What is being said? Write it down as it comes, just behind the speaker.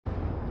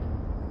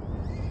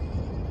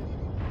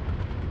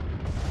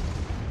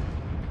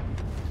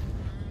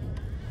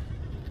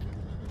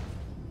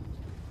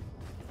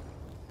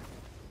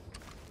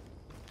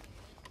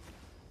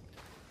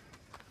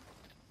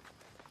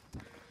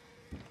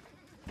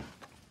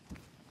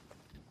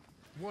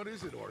What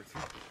is it, Arthur?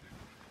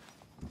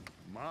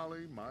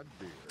 Molly, my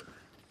dear.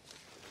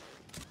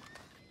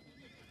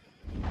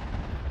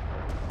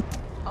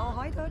 Oh,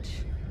 hi,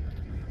 Dutch.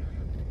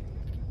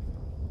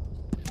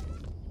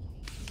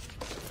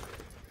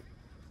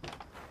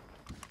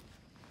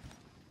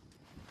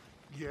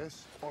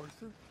 Yes,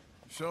 Arthur?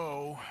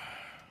 So,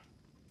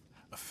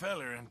 a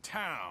feller in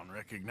town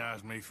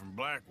recognized me from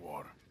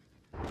Blackwater.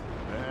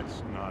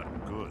 That's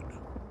not good.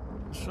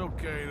 It's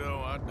okay, though.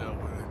 I dealt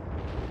with it.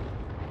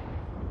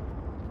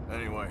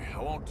 Anyway, I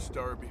won't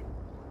disturb you.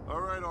 All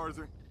right,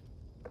 Arthur.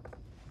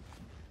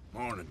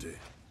 Morning to you.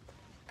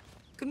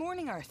 Good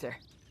morning, Arthur.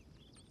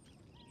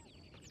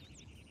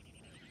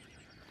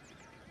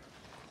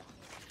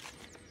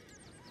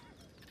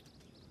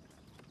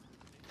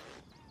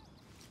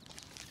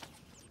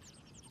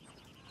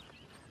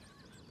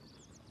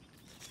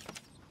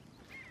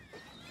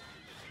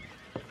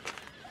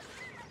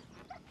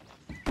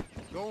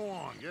 Go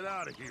on, get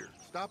out of here.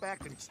 Stop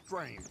acting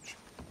strange.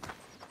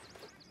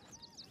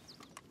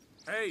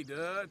 Hey,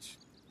 Dutch.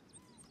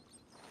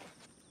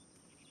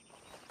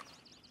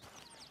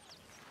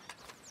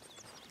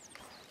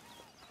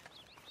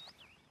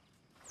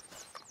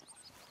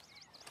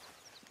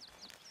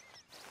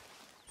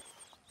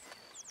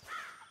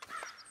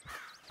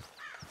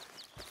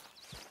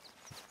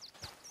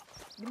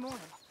 Good morning.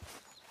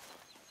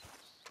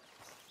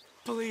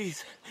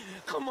 Please,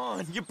 come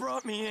on, you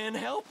brought me in,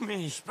 help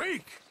me.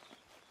 Speak!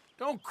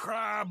 Don't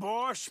cry,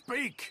 boy.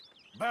 Speak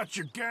about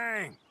your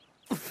gang.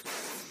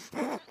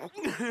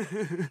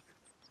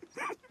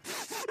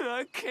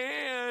 I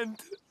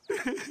can't.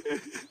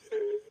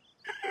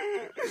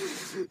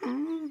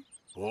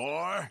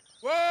 Boy.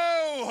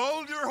 Whoa!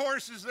 Hold your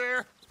horses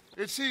there.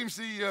 It seems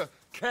the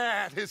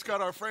cat has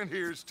got our friend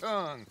here's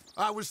tongue.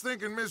 I was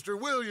thinking Mr.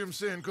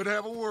 Williamson could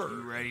have a word.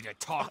 You ready to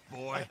talk,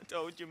 boy? I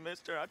told you,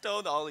 mister. I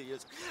told all of you.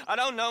 I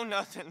don't know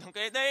nothing,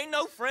 okay? They ain't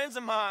no friends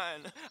of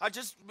mine. I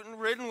just been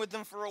ridden with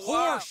them for a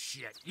while.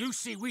 Horseshit. You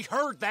see, we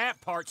heard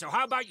that part, so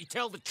how about you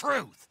tell the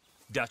truth?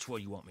 Dutch, what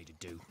do you want me to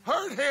do?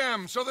 Hurt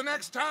him, so the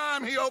next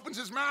time he opens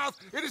his mouth,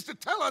 it is to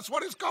tell us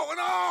what is going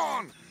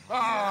on.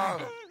 Ah,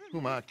 who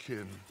am I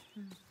kidding?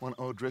 One of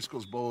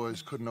O'Driscoll's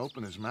boys couldn't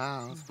open his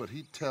mouth, but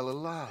he'd tell a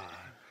lie.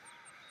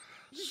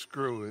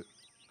 Screw it.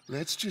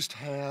 Let's just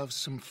have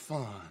some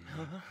fun.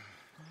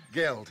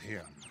 Geld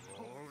him.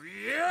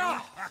 Yeah!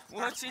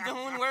 What's he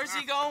doing? Where's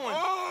he going?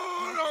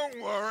 Oh,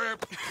 don't worry.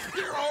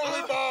 You're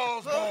only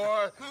balls,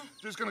 boy.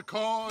 Just gonna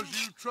cause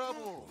you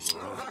trouble.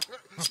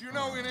 You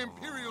know, in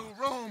Imperial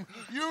Rome,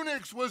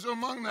 eunuchs was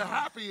among the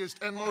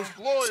happiest and most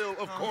loyal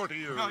of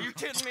courtiers. No, you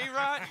kidding me,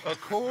 right?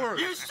 Of course.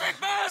 You sick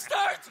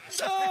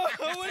bastards! Oh,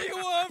 what do you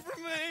want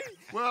from me?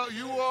 Well,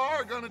 you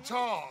are gonna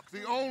talk.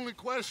 The only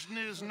question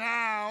is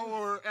now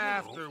or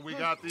after we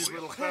got these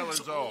little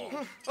fellas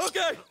off.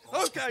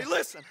 Okay,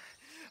 listen.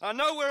 I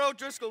know where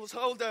O'Driscoll is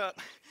holed up,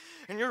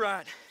 and you're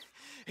right.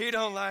 He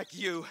don't like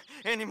you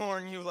any more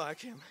than you like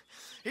him.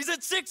 He's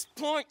at 6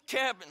 Point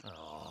Cabin.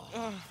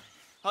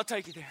 I'll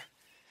take you there.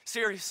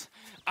 Serious,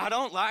 I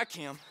don't like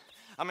him.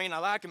 I mean, I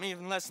like him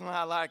even less than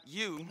I like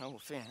you, no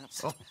offense.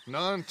 Oh,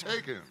 none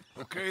taken.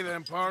 Okay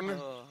then, partner.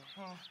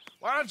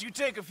 Why don't you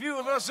take a few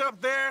of us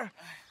up there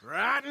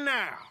right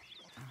now?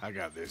 I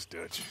got this,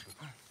 Dutch.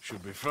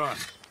 Should be fun.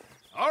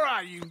 All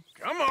right, you.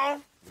 Come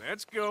on.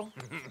 Let's go.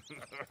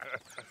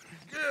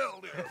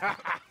 Killed him.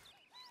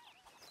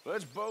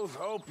 Let's both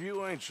hope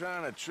you ain't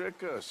trying to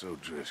trick us,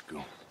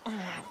 O'Driscoll.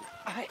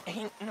 I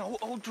ain't no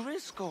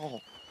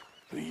O'Driscoll.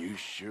 You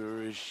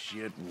sure as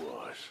shit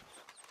was.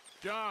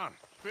 John,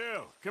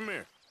 Bill, come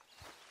here.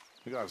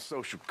 We got a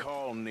social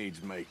call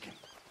needs making.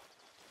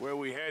 Where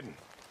we heading?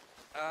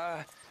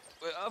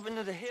 Up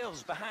into the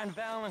hills behind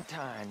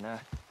Valentine.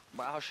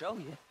 Well, I'll show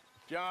you.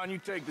 John, you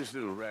take this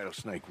little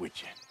rattlesnake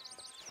with you.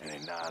 Any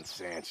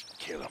nonsense,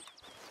 kill him.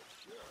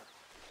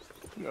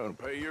 You're gonna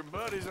pay your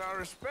buddies our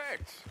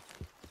respects.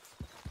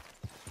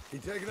 He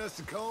taking us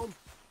to Combe?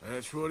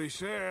 That's what he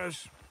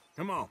says.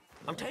 Come on.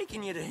 I'm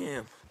taking you to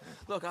him.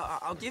 Look,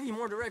 I'll give you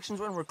more directions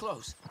when we're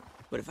close.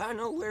 But if I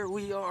know where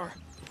we are,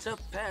 it's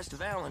up past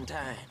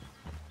Valentine.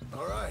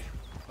 All right,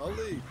 I'll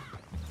leave.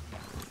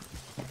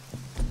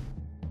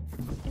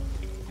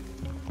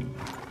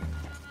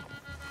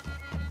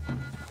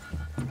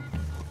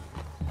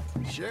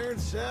 Sharing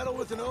saddle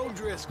with an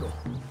O'Driscoll.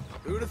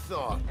 Who'd have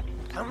thought?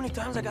 How many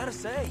times I gotta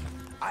say?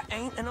 I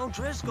ain't an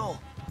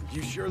O'Driscoll.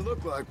 You sure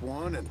look like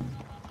one, and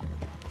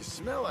you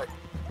smell like...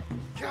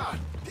 God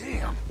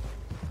damn.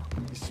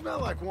 You smell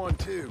like one,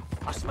 too.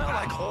 I smell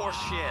like horse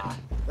shit.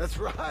 That's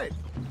right.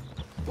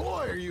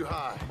 Boy, are you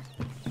high.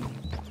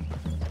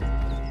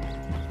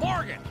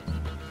 Morgan!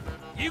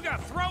 You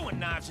got throwing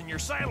knives in your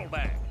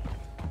saddlebag.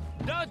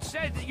 Dud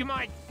said that you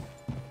might...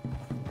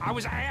 I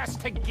was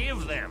asked to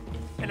give them,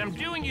 and I'm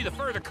doing you the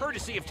further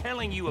courtesy of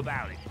telling you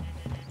about it.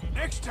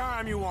 Next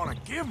time you want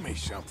to give me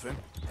something,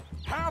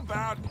 how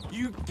about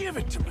you give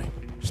it to me,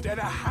 instead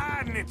of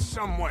hiding it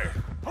somewhere,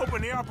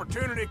 hoping the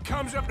opportunity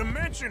comes up to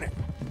mention it?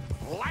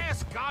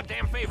 Last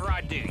goddamn favor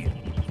I do you.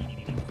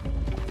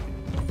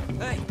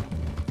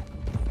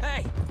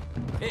 Hey!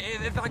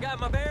 If I got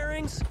my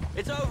bearings,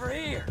 it's over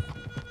here.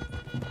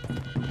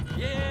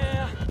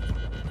 Yeah,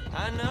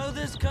 I know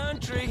this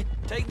country.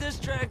 Take this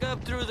track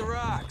up through the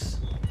rocks.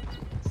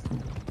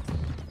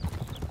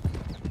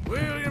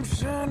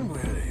 Williamson.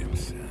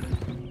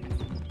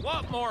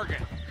 What,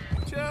 Morgan?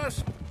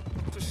 Just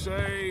to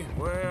say,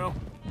 well,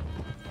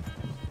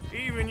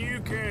 even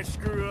you can't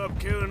screw up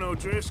killing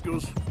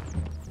O'Driscolls.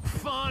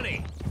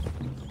 Funny.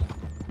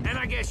 And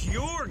I guess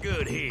you're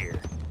good here.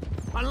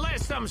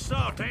 Unless some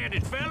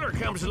soft-handed feller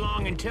comes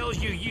along and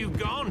tells you you've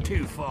gone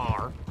too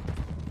far.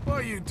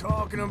 What are you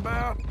talking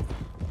about?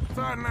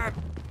 Fighting that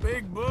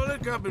big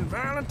bullock up in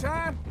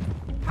Valentine?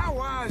 How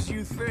wise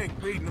you think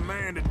beating a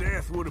man to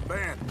death would have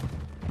been?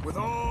 With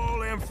all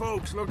them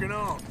folks looking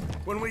on,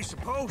 when we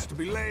supposed to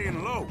be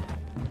laying low.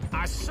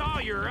 I saw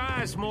your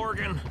eyes,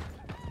 Morgan.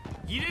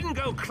 You didn't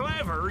go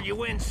clever, you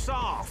went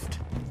soft.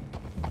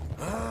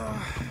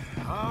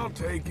 I'll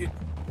take it.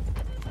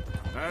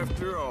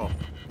 After all,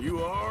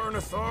 you are an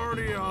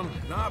authority on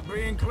not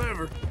being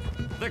clever.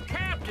 The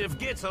captive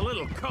gets a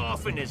little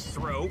cough in his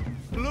throat,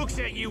 looks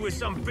at you with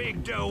some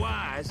big doe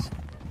eyes.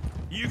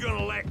 You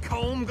gonna let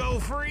Combe go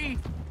free?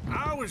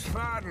 I was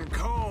fighting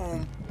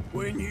Combe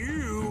when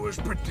you was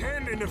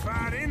pretending to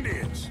fight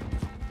Indians.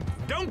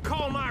 Don't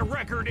call my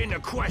record into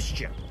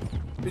question.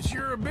 It's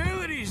your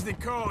abilities that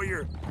call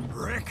your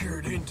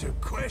record into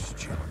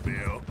question,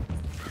 Bill.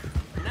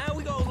 Now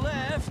we go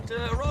left.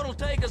 Road will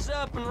take us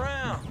up and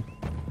round.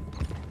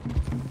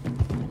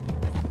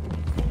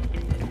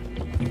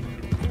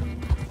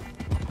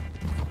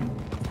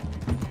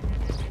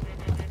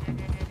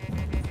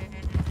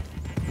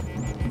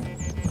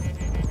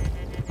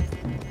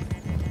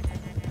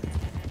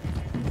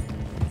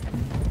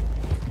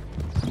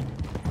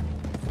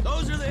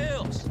 Those are the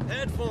hills.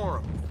 Head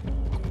for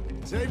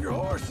them. Save your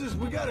horses.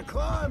 We gotta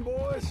climb,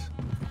 boys.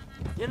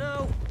 You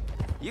know,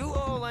 you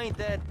all ain't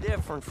that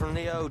different from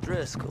the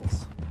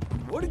O'Driscolls.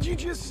 What did you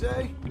just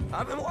say?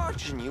 I've been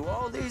watching you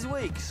all these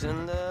weeks,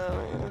 and,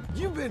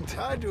 You've been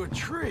tied to a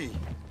tree.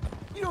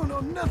 You don't know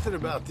nothing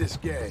about this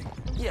gang.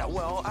 yeah,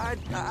 well,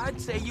 I'd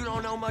say you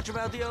don't know much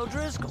about the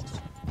O'Driscolls.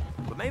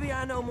 But maybe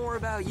I know more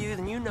about you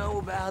than you know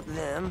about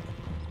them.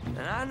 And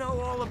I know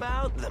all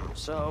about them,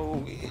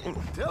 so...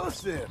 Tell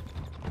us then.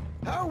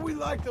 How are we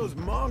like those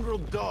mongrel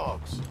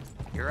dogs?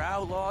 You're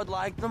outlawed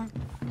like them.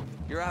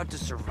 You're out to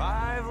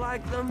survive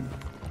like them.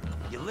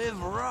 You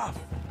live rough.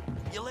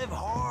 You live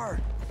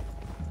hard.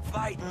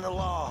 Fighting the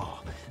law,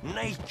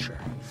 nature.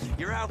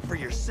 You're out for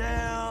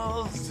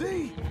yourselves.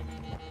 See?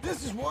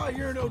 This is why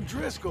you're an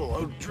O'Driscoll,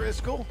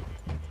 O'Driscoll.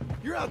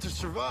 You're out to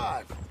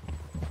survive.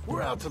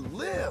 We're out to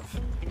live.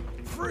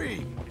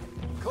 Free.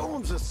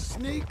 Comb's a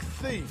sneak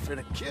thief and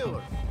a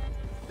killer.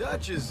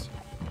 Dutch is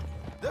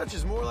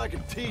more like a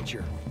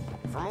teacher.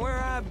 From where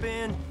I've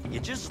been, you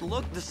just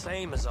look the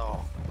same as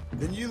all.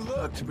 Then you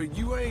looked, but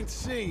you ain't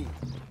seen.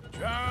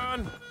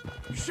 John,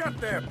 shut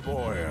that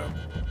boy up.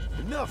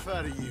 Enough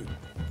out of you.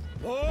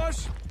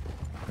 Boys,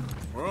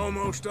 we're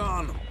almost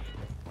on them.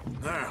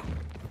 Now,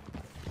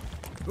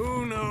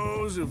 who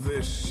knows if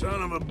this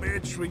son of a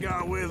bitch we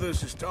got with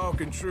us is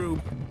talking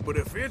true, but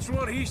if it's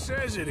what he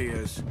says it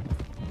is,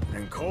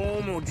 and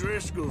Colm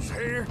O'Driscoll's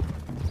here,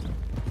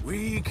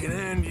 we can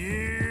end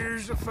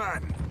years of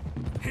fighting.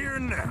 Here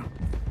and now.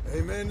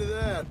 Amen to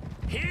that.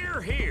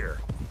 Here, here.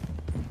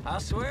 I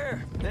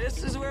swear,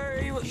 this is where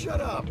he was...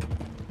 Shut up.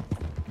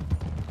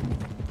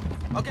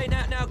 Okay,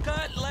 now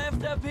cut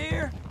left up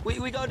here.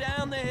 We go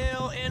down the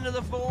hill into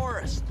the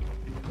forest.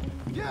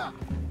 Yeah.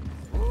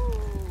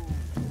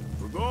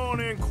 We're going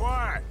in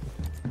quiet,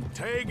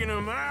 taking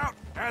them out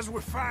as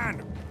we find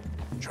them,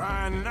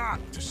 trying not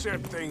to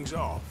set things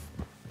off.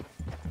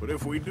 But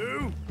if we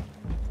do,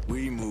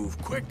 we move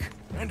quick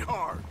and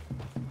hard.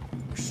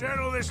 We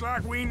settle this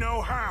like we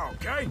know how,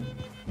 okay?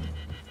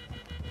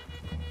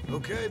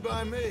 Okay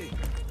by me.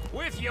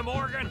 With you,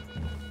 Morgan.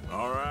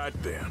 All right,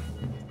 then.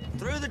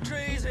 Through the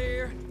trees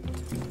here.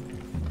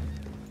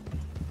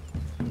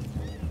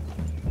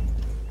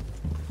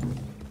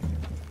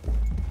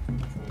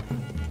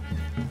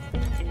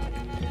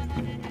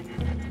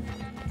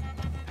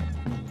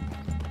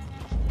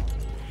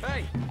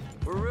 Hey,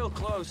 we're real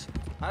close.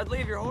 I'd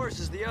leave your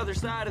horses the other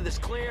side of this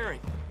clearing.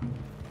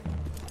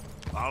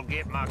 I'll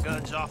get my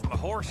guns off my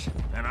horse,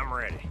 and I'm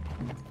ready.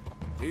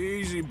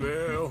 Easy,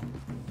 Bill.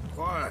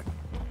 Quiet.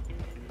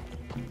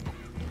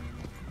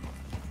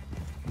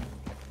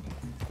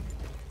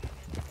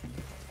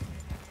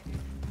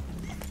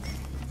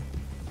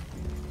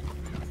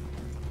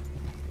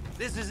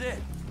 This is it.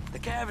 The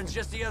cabin's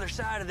just the other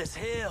side of this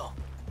hill.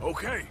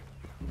 Okay.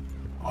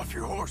 Off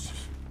your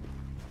horses.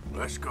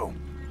 Let's go.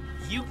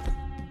 You...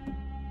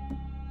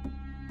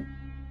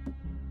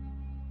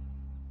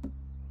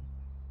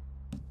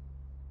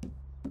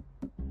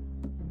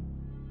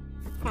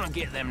 I'm gonna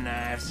get them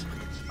knives.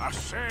 I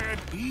said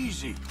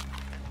easy.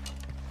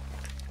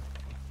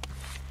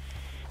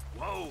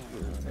 Whoa.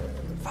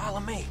 Follow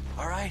me,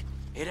 all right?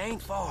 It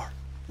ain't far.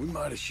 We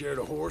might have shared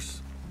a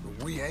horse,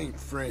 but we ain't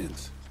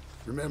friends.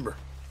 Remember,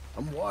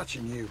 I'm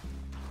watching you.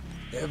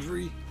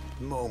 Every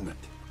moment.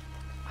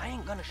 I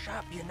ain't gonna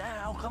shop you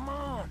now, come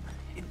on.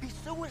 It'd be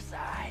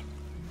suicide.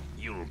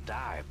 You'll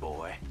die,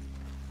 boy.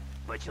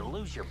 But you'll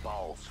lose your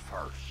balls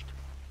first.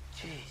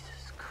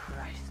 Jesus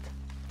Christ.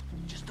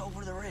 Just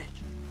over the ridge.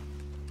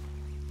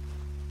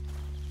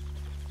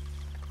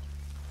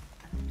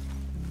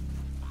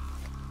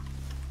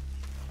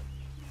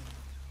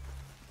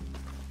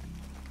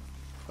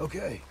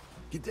 Okay,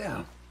 get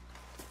down.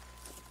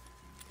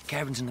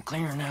 Cabin's in the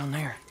clearing down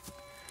there.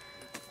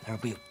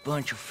 There'll be a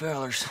bunch of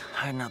fellers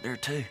hiding out there,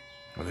 too.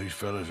 Are these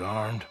fellas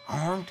armed?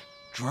 Armed,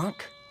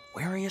 drunk,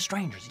 wary of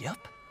strangers,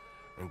 yup.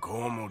 And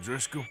Colm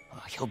O'Driscoll?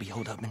 He'll be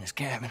holed up in his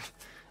cabin.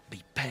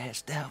 Be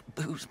passed out,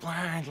 booze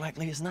blind,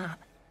 likely as not.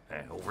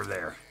 Hey, over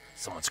there.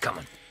 Someone's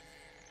coming.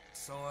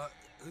 So,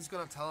 who's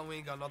gonna tell him we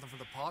ain't got nothing for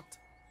the pot?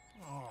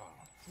 Oh,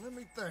 let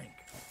me think.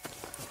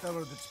 The fella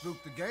that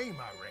spooked the game,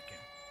 I reckon.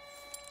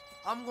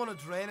 I'm gonna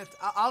drain it.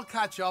 I'll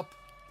catch up.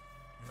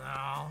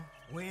 No,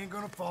 we ain't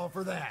gonna fall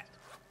for that.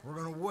 We're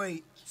gonna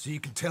wait so you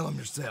can tell him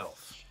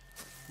yourself.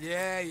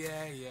 Yeah.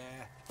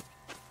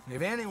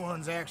 If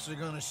anyone's actually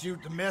gonna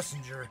shoot the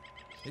messenger,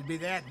 it'd be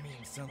that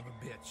mean son of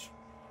a bitch.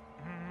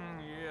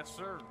 Yes,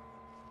 sir.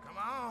 Come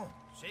on,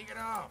 shake it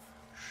off.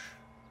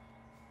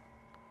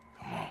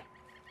 Come on.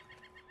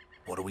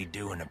 What are we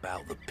doing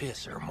about the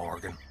pisser,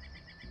 Morgan?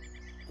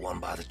 One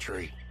by the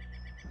tree.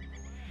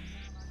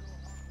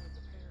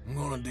 I'm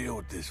gonna deal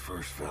with this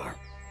first fella.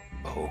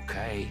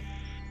 Okay,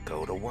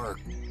 go to work.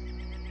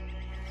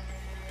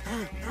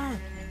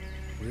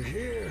 We're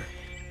here.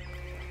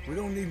 We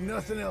don't need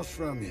nothing else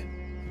from you.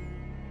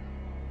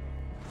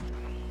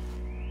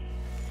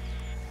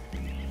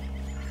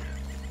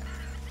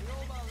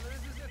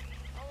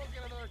 I won't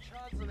get another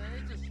chance in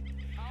ages.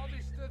 I'll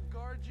be stood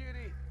guard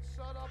duty,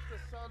 sun up to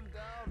sun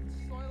down,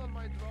 soiling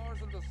my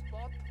drawers on the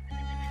spot.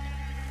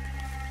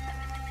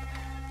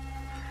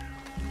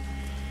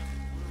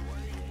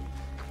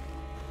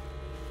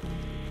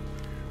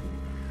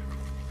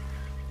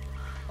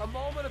 A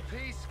moment of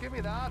peace, give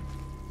me that.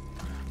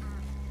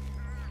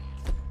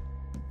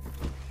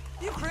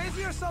 You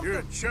crazy or something?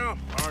 You're a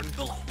chump, Martin.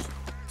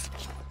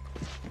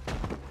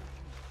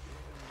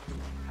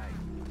 Hey,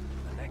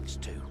 the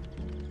next two.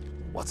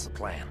 What's the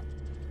plan?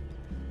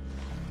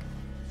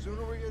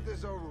 Sooner we get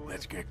this over with.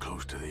 Let's get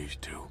close to these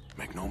two.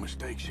 Make no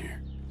mistakes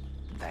here.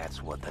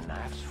 That's what the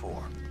knife's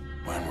for.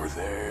 When we're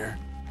there,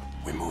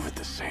 we move at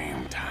the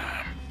same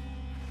time.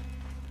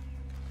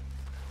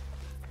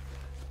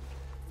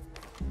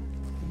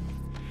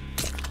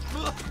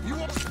 You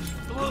want...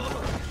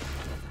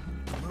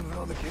 Moving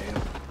on the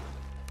camp.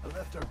 I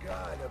left our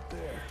guide up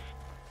there.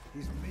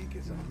 He's meek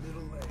as a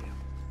little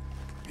lamb.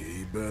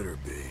 He better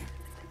be.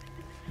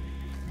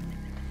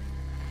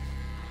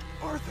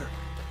 Arthur!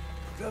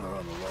 Fella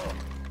on the log.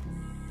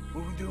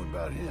 What we doing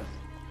about him?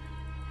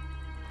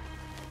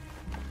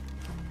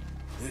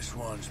 This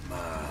one's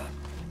mine.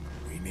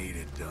 We need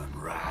it done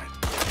right.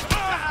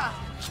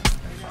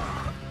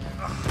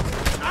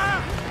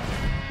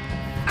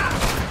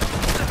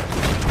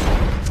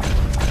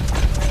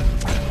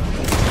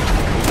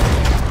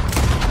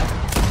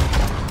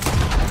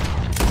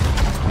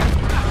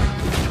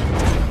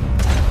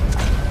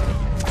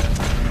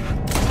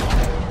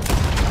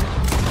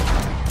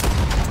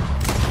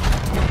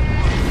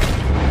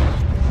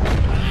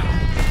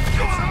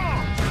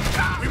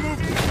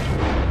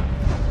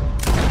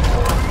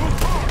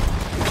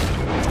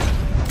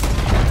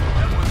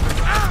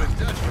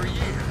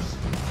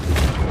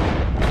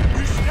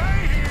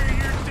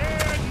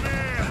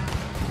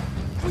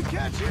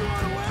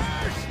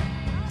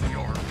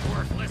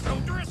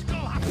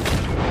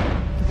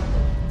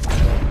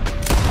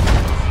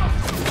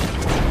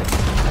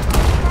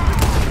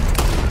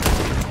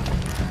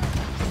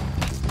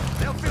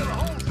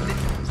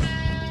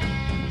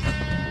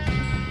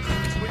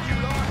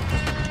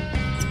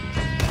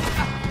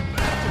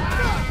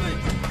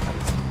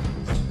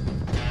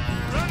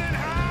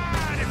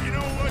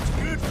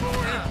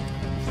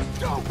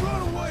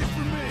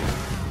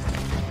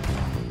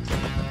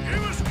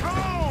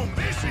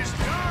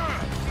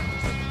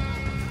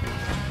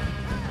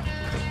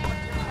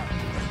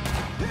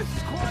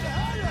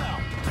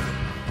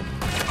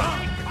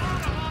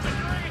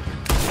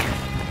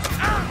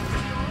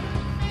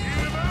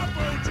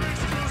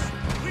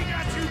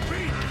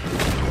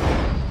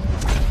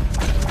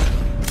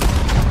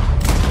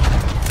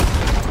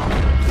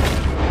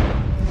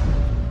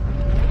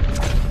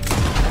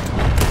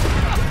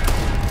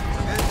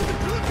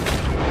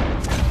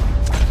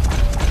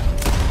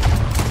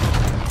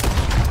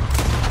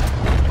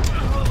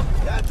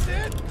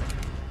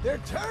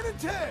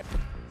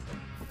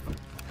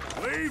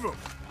 Leave him.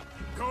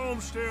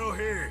 Comb's still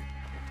here.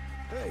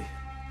 Hey,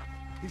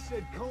 he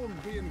said Colm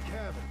would be in the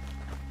cabin.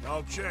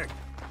 I'll check.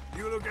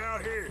 You look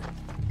out here.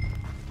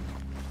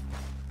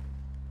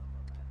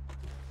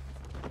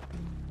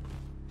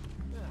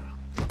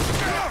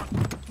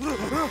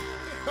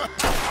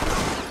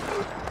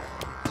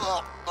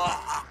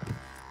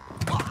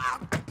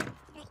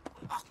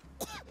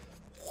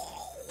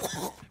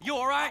 You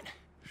all right?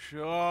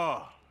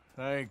 Sure.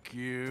 Thank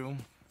you.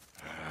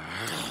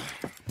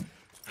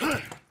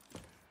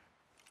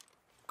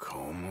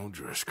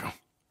 O'Driscoll.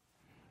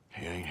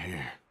 He ain't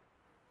here.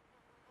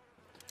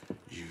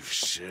 You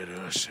set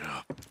us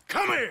up.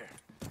 Come here!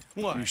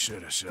 What? You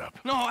set us up.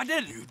 No, I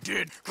didn't. You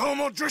did.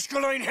 Colm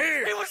O'Driscoll ain't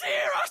here! He was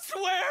here, I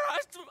swear!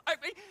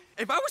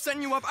 If I was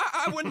setting you up,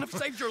 I wouldn't have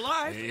saved your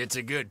life. It's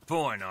a good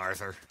point,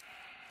 Arthur.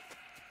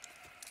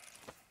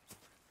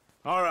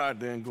 All right,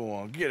 then, go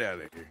on. Get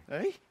out of here.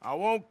 Hey? I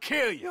won't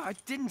kill you. I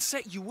didn't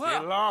set you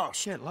up. Get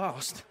lost. Get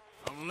lost.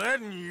 I'm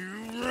letting you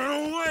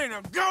run away.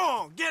 Now go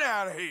on. Get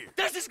out of here.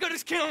 That's as good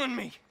as killing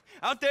me.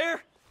 Out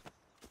there,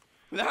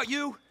 without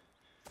you,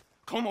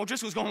 Colm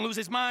O'Driscoll's gonna lose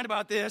his mind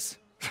about this.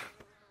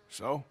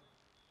 So?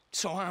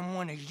 So I'm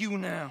one of you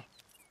now.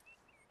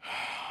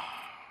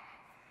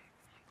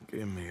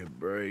 Give me a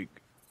break.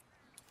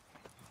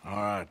 All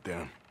right,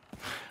 then.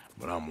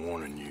 But I'm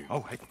warning you.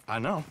 Oh, I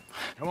know.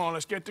 Come on,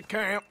 let's get to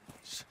camp.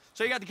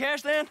 So you got the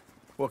cash then?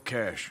 What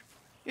cash?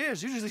 Yeah,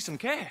 there's usually some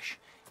cash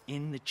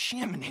in the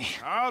chimney.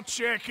 I'll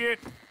check it.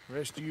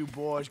 Rest of you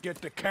boys,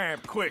 get to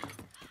camp quick.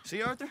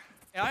 See, Arthur?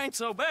 I ain't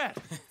so bad.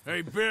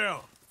 Hey,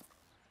 Bill.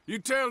 You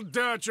tell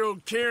Dutch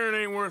old Kieran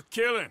ain't worth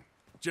killing.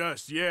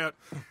 Just yet.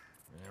 Yeah,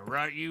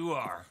 right you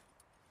are.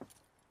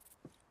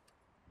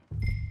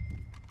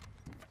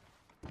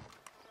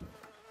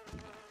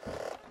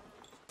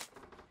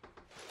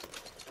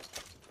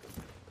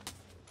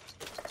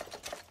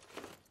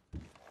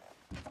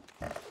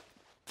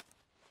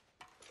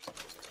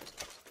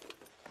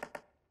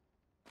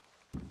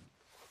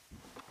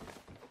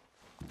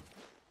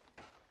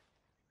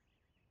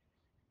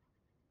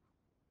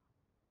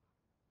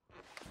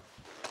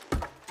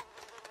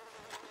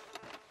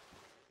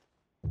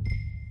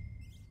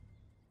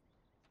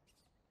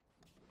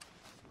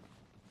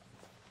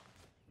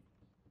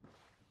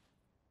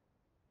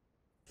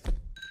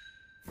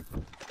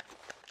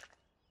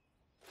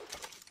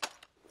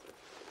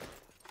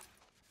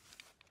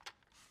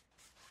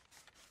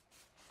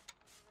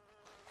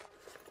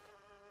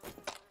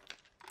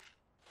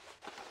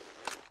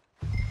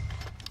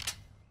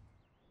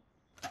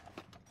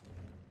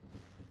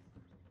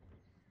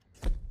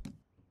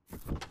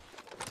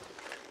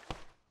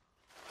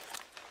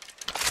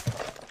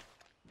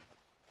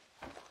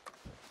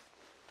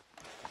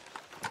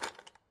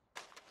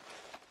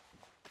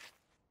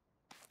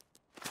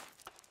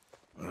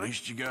 At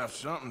least you got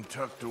something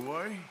tucked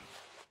away.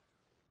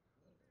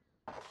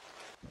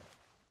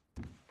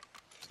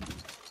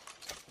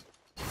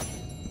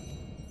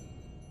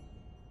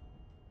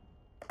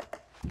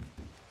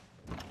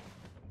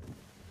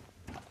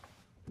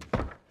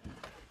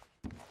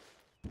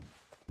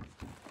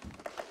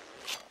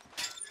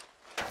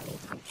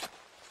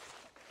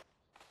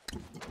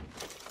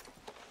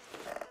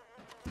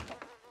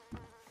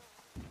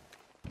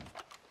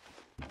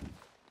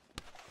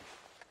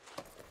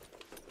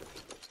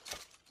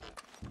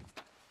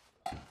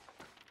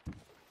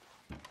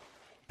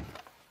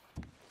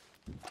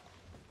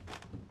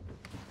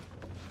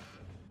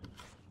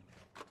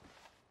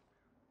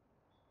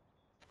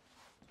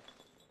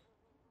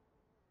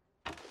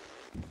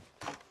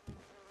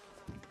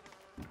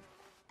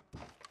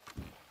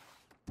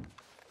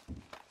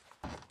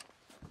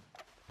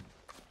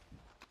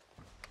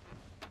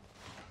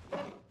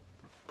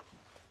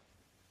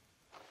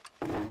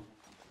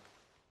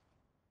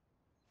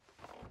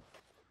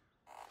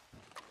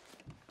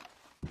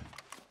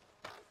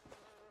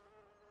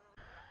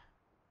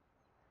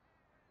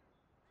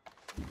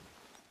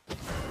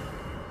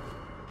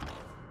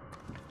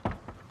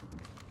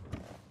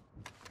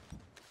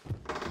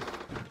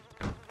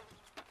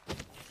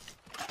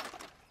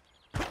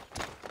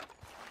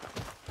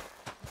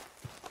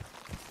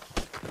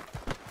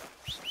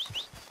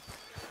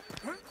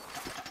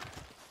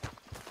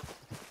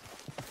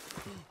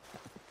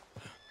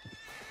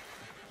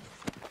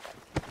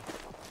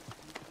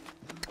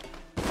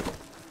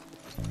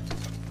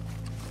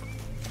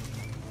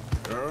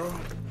 Girl?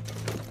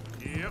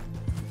 Yep.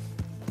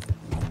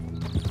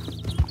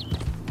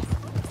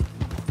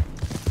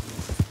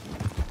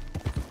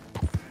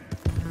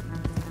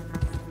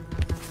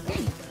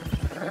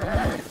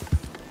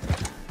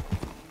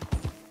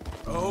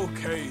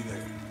 Okay,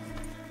 then.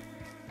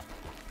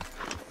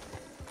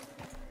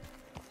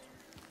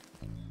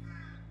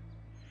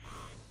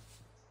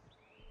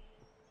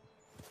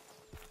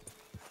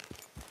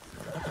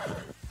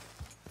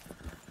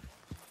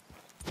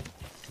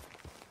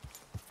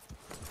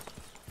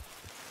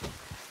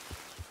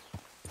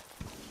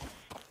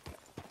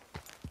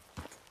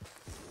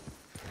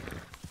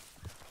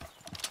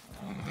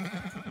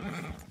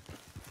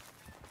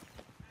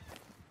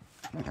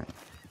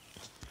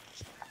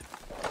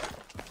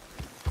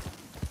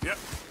 Yep.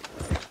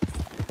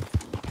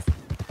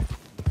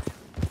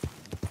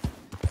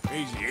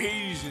 Easy,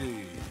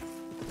 easy.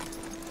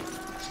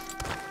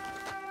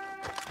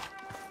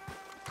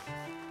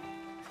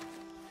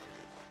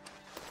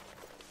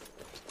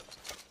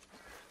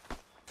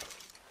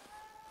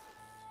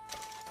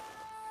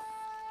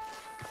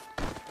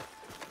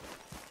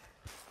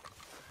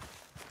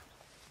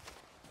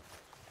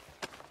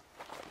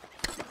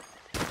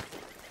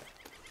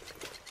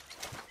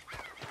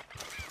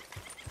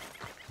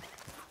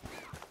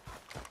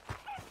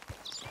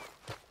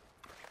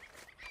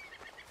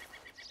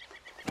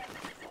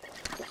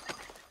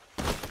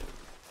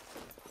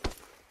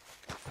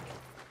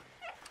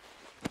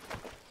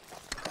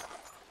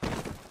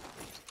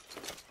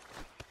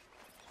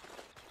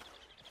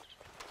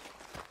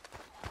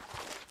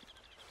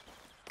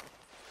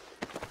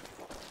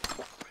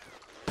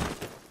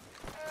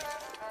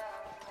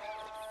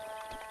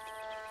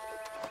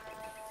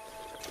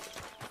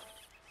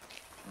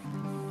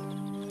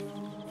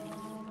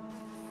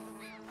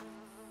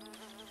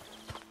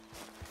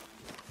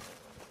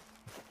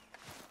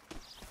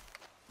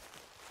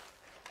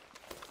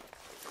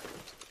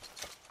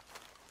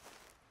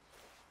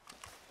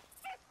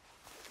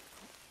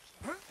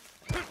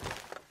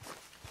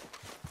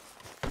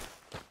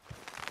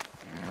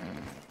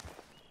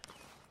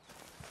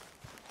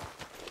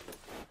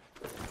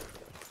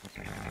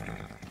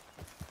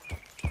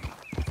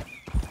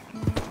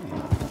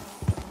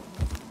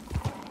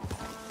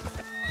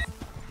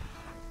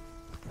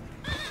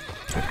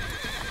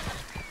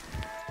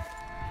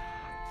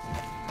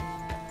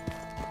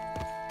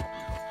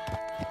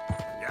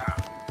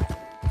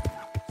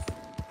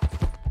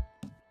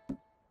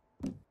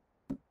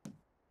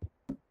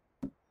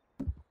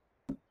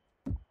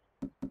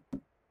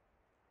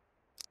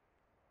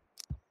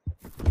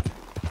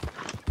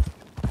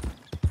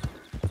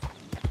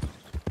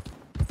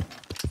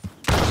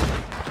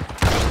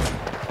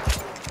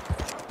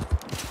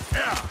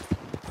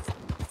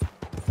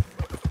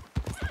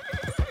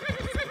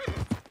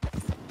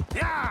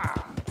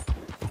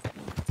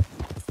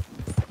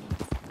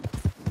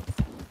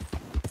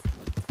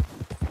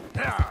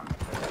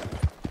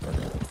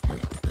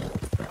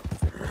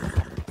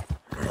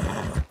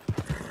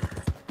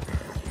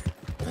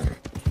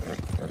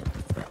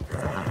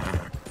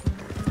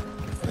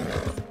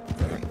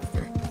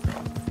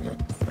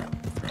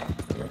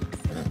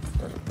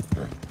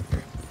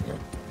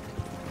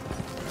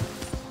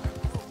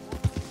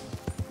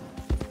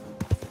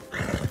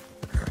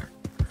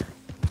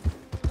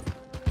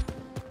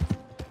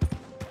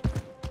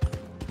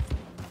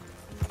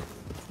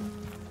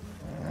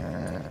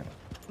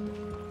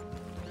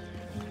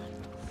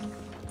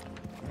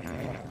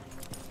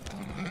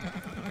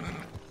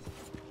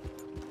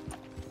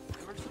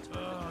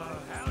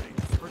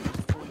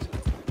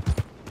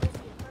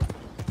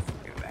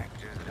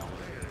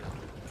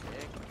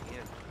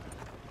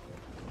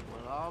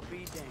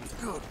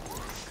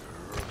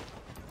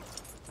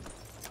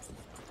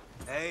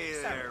 Hey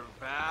there,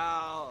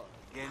 pal.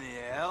 Can you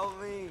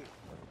help me?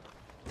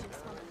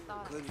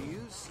 Could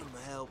use some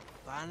help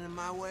finding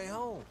my way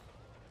home.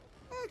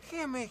 I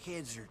can't make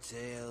heads or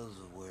tails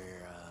of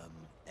where I'm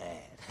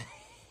at.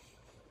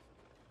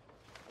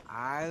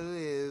 I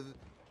live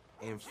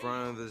in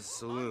front of the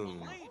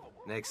saloon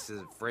next to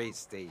the freight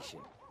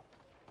station.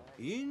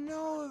 You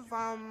know if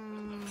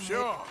I'm...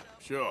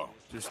 Sure.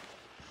 Just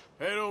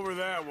head over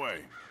that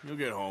way. You'll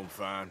get home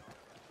fine.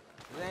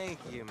 Thank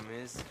you,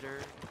 mister.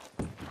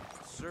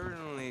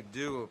 Certainly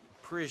do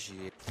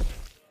appreciate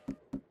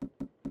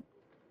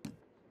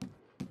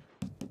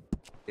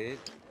it.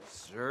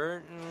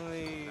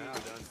 Certainly. Now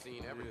done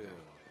seen everything.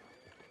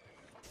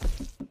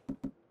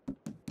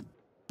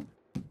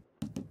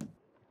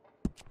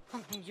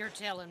 You're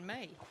telling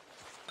me.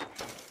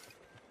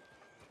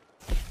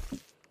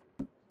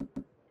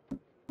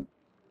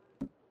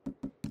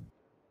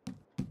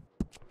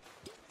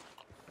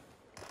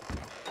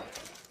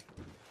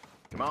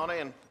 Come on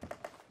in.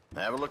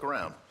 Have a look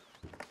around.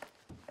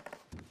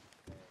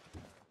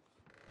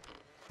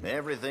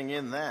 Everything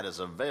in that is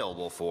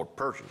available for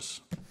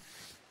purchase.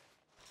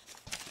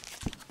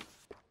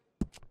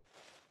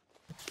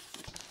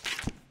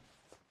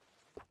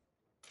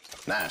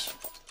 Nice.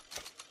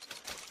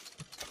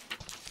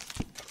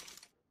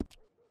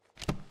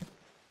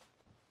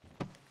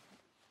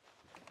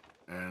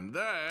 And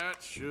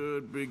that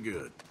should be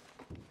good.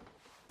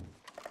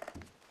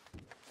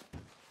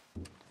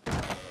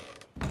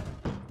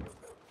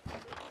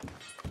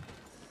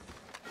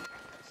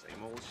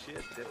 Same old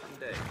shit, different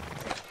day.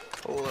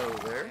 Hello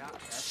there. Yeah,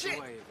 that's Shit.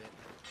 the way of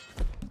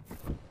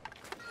it.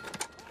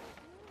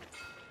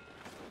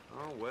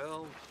 Oh,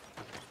 well.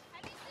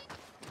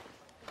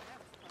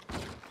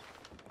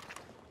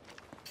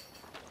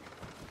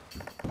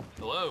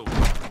 Hello.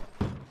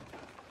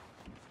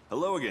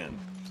 Hello again.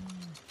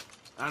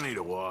 I need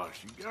a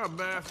wash. You got a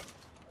bath?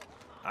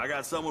 I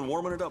got someone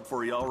warming it up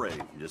for you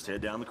already. Just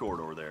head down the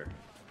corridor there.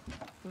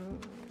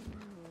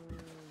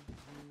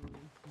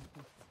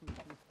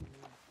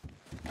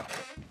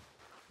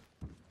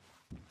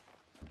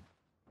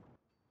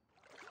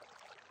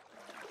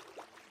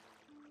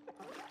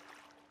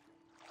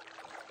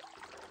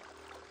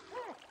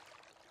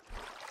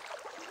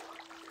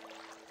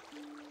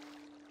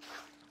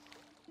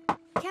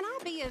 Can I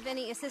be of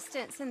any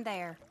assistance in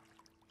there?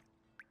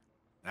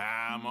 Nah,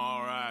 I'm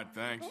all right,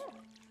 thanks.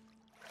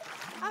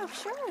 Oh,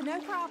 sure, no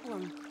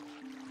problem.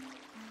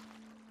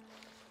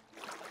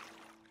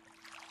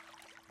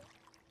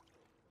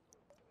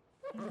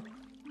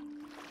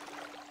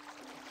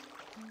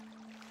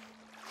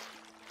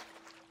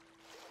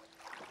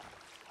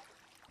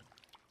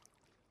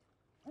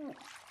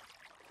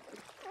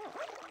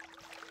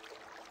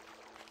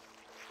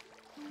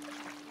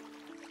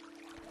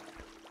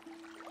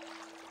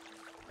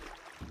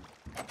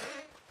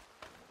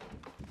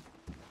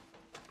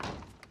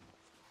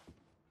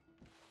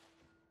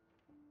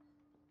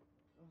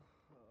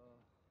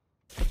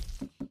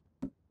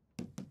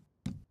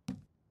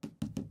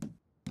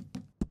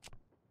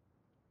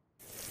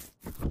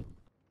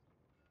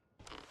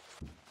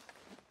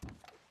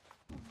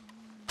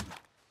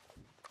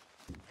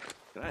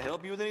 Can I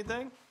help you with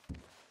anything?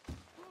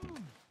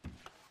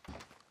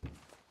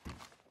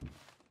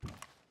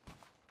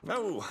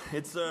 Oh,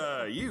 it's,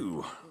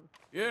 you.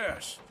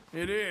 Yes,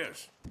 it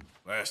is.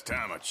 Last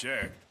time I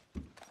checked.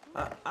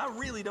 I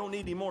really don't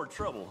need any more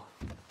trouble.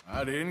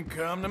 I didn't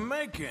come to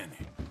make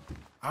any.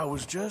 I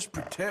was just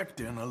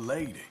protecting a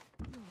lady.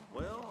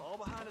 Well, all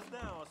behind us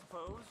now, I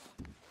suppose.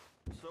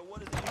 So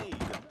what does he need?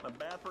 A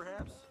bath,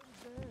 perhaps?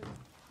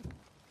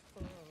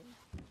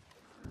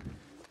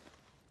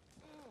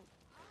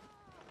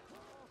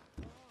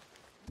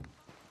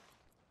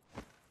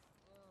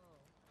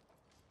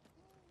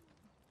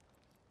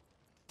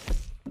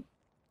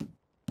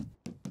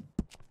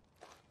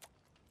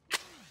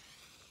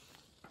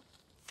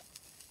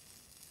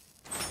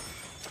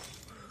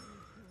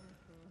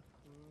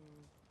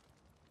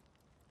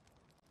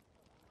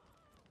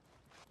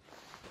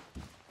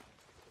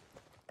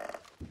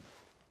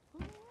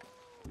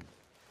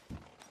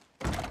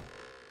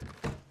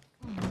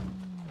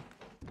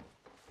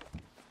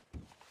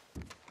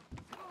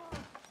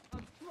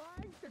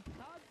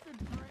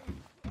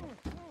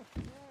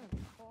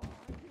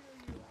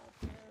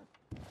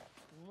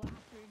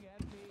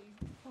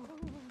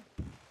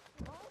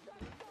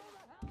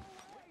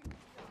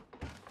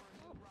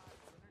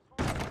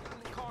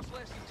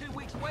 Less than 2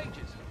 weeks'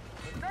 wages.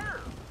 The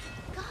nerve!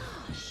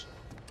 Gosh.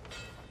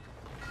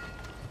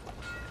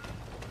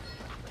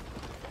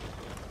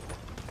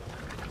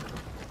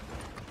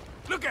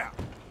 Look out!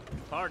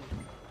 Pardon?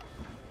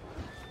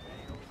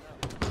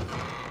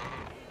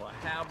 Well,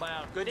 how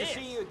about Good this? to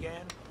see you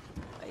again.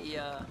 Hey,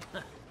 I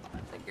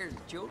think there's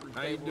a children's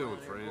How you table doing,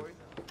 out there friend? for you.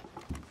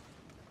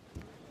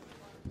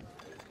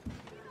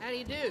 How do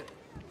you do?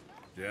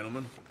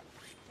 Gentlemen.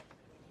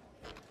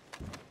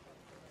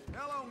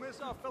 Hello, miss.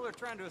 Saw a fella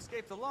trying to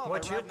escape the law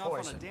What's by your riding off on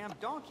poison? a damn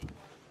donkey.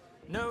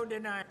 No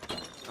deny.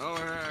 I'll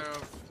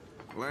have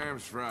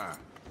lamb's fry.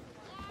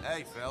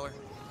 Hey, feller.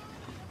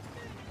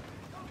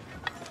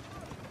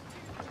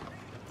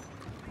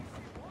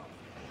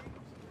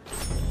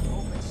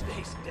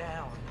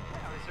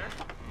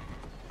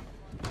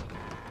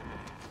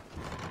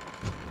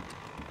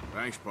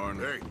 Thanks,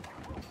 partner. Hey.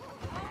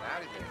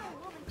 Howdy there.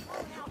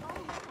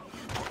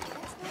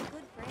 That's no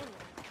good for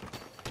anyone.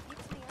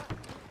 Keeps me up.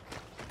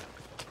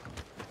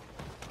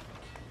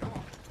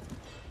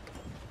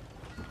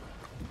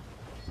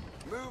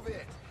 Move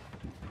it.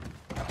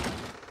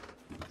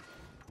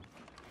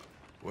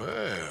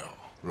 Well,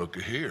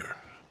 looky here.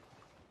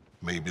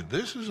 Maybe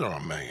this is our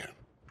man.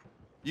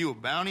 You a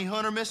bounty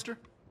hunter, mister?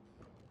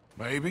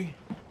 Maybe.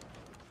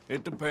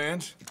 It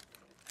depends.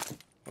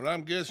 Well,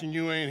 I'm guessing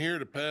you ain't here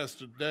to pass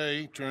the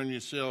day, turn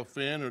yourself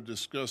in, or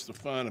discuss the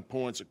finer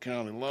points of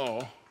county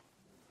law.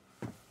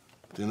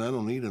 Then I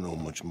don't need to know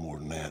much more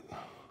than that,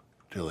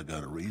 till I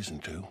got a reason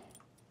to.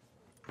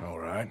 All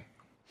right.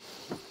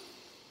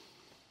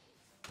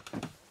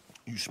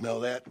 You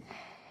smell that?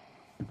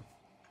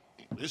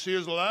 This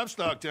here's a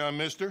livestock town,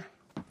 mister.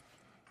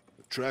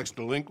 Attracts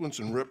delinquents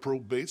and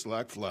reprobates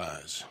like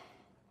flies.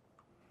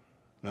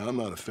 Now, I'm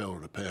not a fellow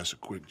to pass a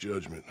quick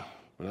judgment,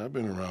 but I've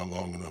been around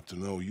long enough to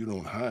know you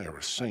don't hire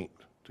a saint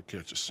to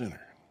catch a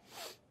sinner.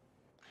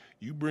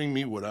 You bring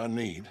me what I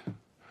need,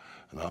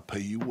 and I'll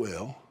pay you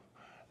well,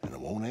 and I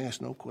won't ask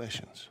no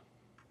questions.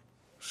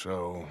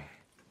 So,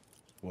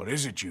 what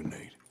is it you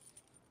need?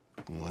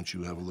 Why don't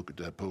you have a look at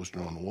that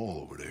poster on the wall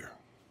over there?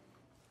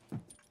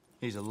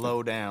 He's a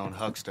low-down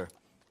huckster.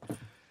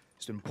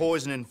 He's been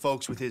poisoning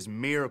folks with his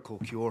miracle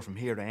cure from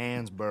here to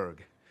Annesburg.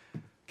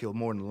 Killed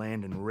more than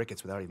Landon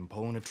Ricketts without even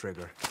pulling a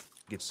trigger.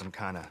 Gets some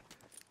kind of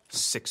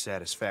sick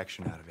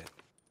satisfaction out of it.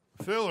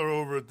 The fella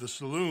over at the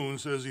saloon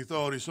says he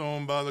thought he saw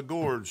him by the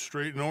gorge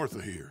straight north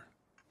of here.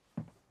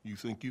 You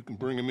think you can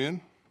bring him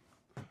in?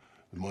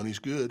 The money's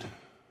good.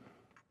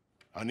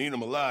 I need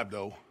him alive,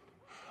 though.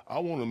 I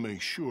want to make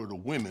sure the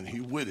women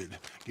he witted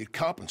get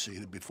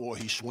compensated before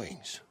he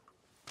swings.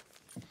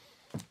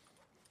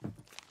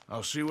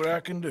 I'll see what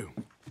I can do.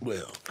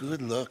 Well,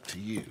 good luck to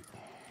you.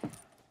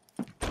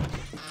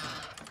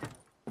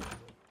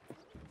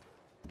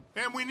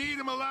 And we need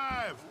him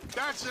alive.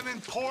 That's an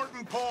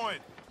important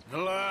point.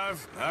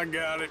 Alive. I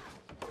got it.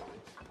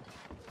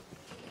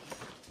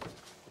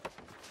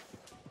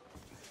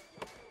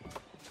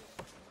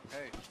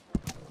 Hey.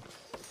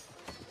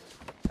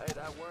 Hey,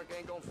 that work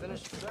ain't gonna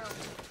finish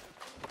itself.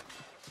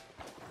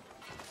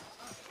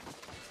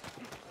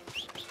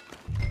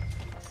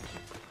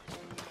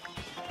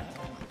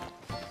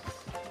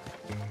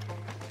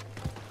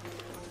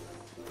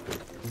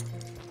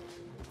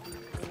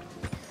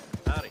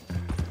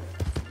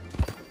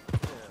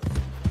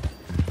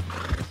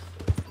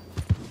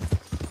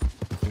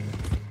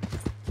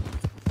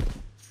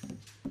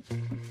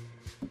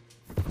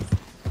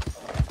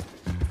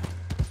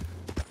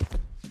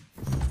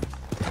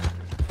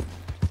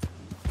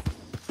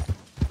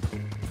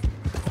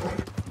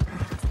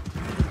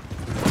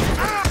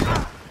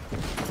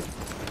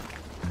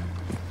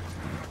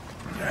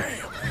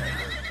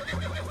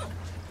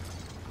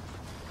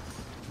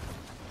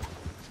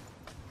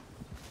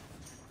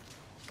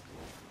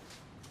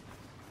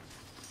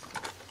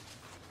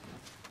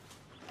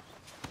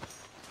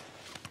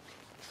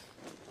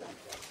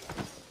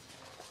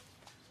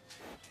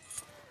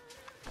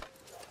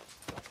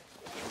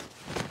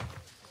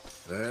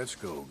 Let's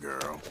go,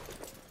 girl.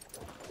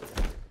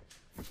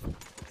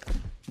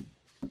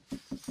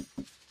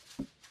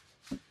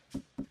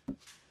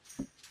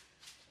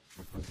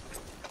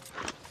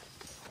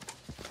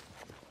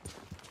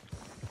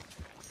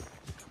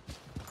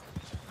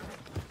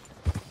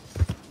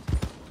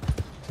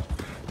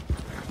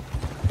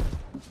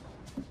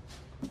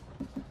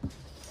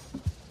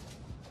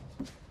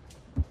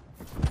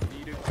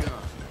 Need a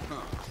gun,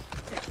 huh?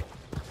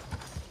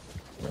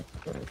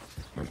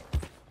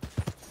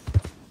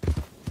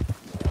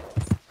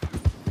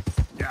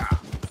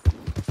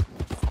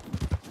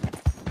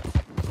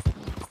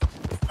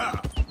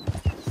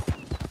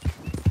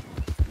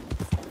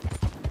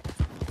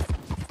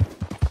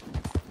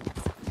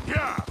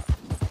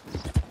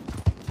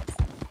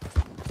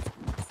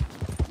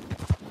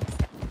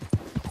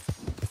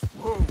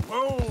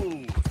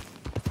 Whoa!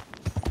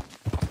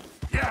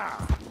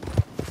 Yeah!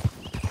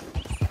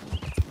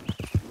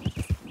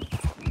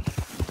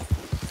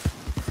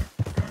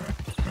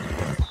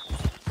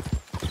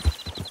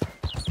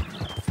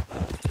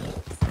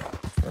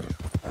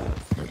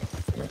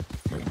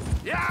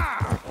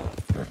 Yeah!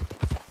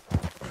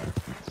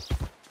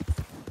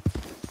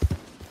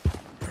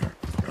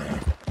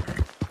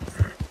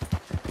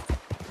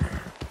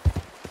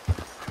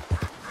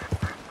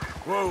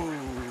 Whoa!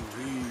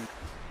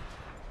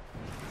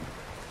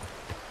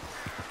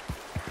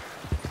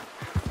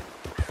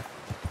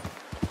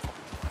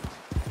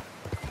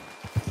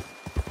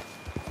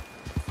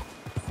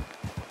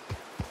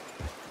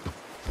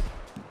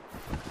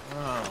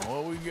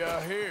 What we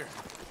got here?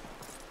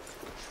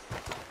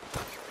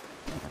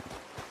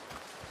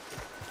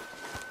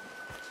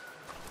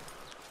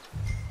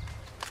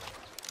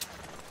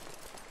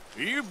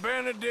 Are you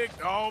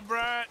Benedict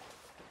Albright?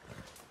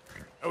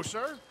 Oh,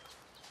 sir?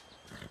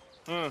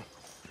 Huh.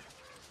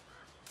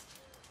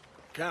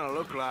 Kind of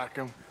look like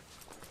him.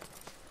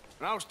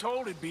 And I was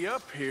told he'd be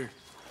up here.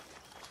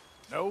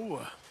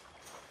 No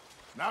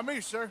Not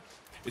me, sir.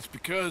 It's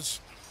because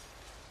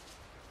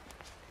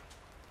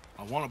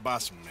I want to buy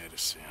some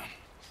medicine.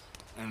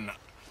 And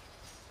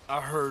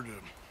I heard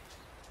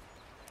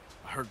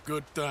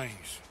good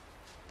things.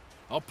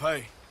 I'll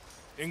pay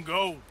in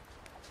gold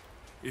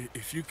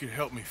if you could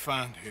help me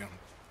find him.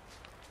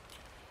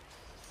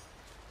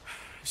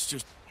 It's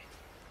just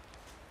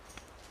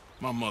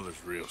my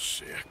mother's real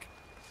sick.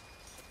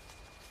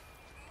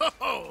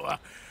 Oh,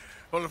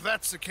 well, if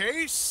that's the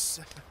case,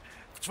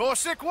 if it's for a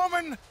sick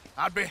woman,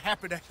 I'd be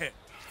happy to help.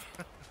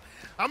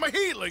 I'm a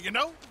healer, you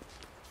know?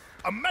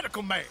 A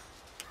medical man.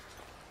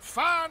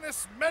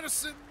 Finest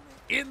medicine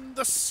in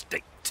the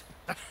state.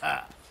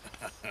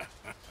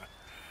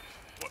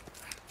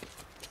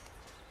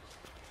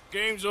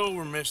 Game's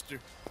over, mister.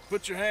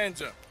 Put your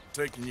hands up. I'm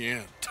taking you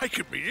in.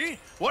 Taking me in?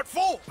 What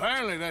for?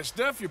 Apparently that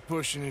stuff you're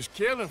pushing is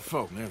killing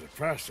folk. There's a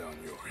price on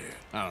your head.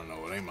 I don't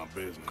know. It ain't my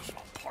business. Come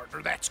on,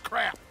 partner. That's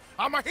crap.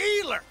 I'm a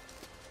healer.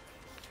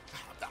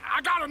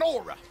 I got an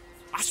aura.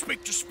 I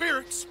speak to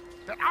spirits.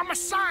 I'm a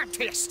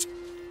scientist.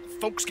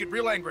 Folks get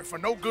real angry for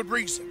no good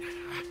reason.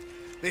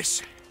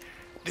 This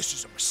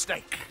is a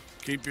mistake.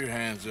 Keep your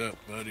hands up,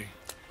 buddy.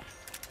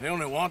 They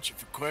only want you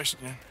for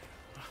questioning.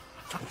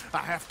 I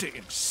have to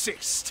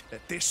insist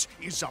that this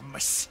is a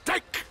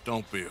mistake.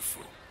 Don't be a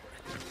fool.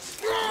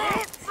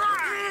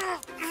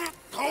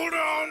 Hold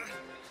on.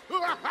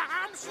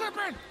 I'm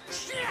slipping.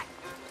 Shit.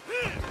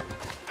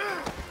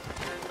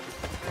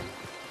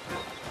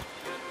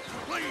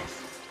 Please.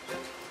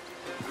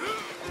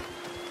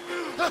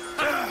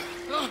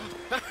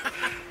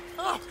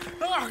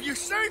 Oh, you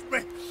saved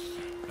me.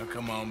 Now,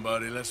 come on,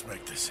 buddy. Let's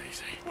make this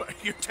easy. What,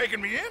 you're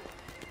taking me in?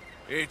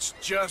 It's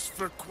just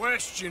for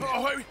questioning.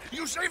 Oh,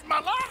 you saved my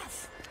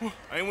life.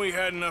 Ain't we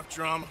had enough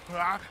drama?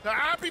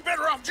 I'd be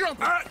better off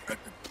jumping.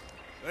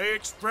 They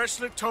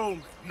expressly told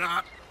me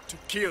not to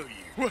kill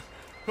you.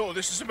 Oh,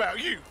 this is about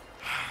you.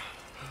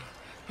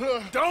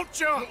 Don't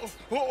jump.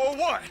 Or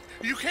what?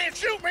 You can't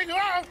shoot me.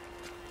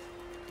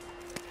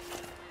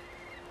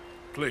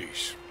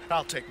 Please.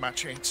 I'll take my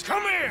chance.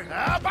 Come here.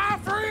 Bye,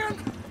 friend.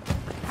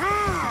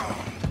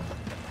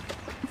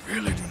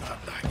 Really do not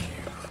like you.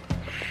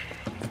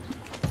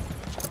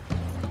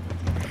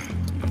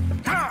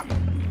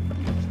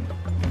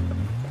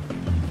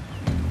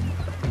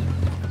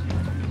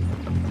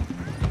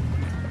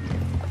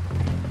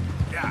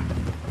 Yeah.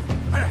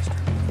 Faster.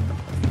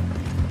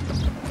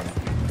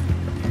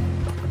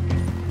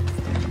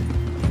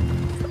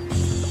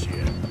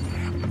 Shit.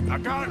 I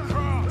gotta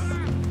cross.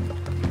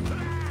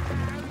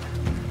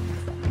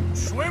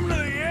 Swim to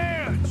the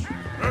edge.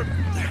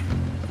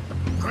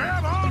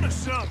 Grab onto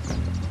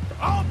something.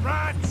 All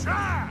right,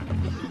 try.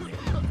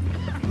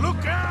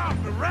 Look out,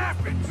 the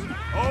rapids.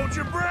 Hold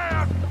your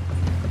breath.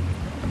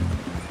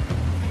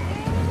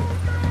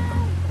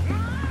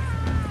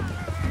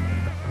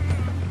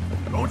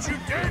 Don't you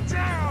dare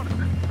drown.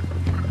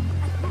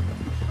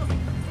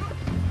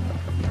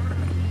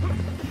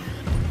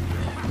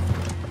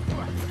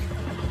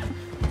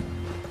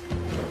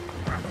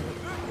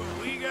 What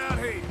we got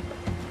here?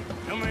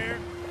 Come here.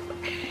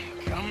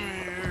 Come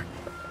here.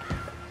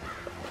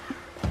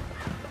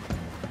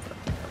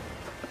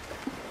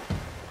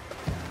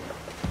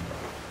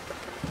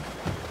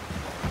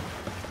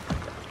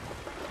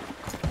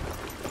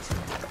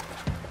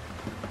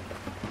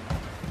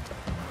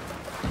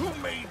 Who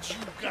made you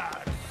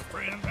God,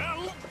 friend?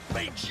 Who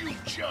made you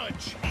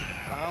judge?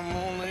 I'm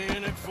only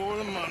in it for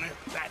the money.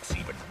 That's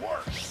even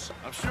worse.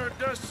 I'm sure it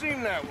does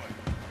seem that way.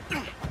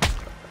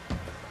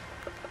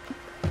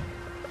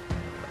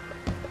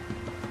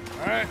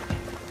 All right,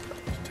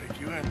 let's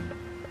take you in.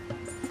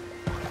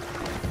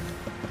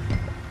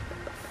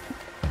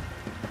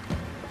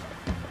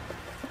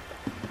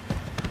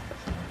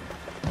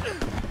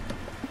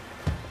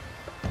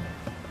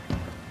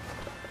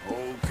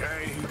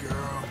 Okay,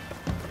 girl.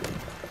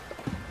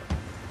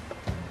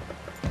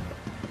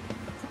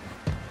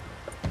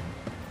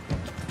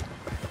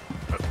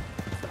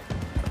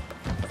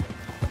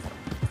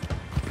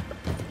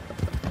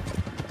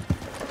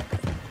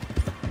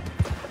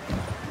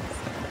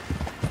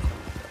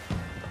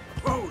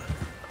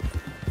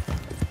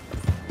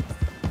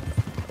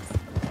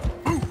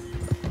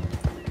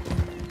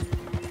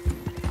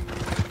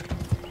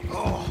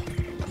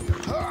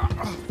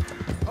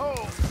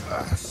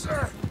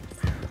 Sir,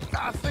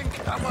 I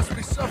think I must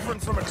be suffering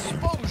from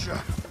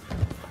exposure.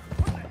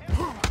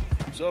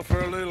 Suffer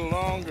a little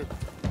longer.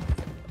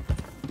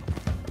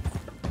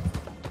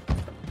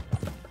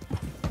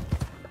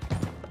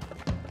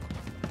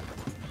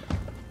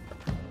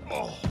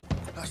 Oh,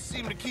 I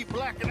seem to keep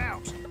blacking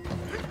out.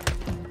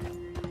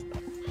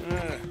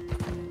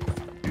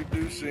 You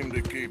do seem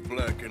to keep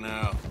blacking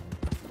out.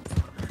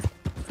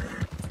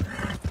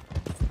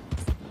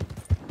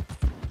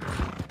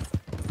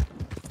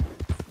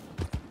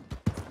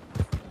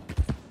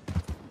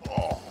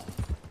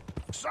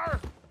 Sir,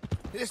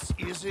 this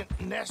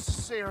isn't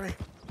necessary.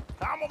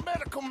 I'm a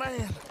medical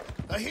man,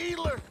 a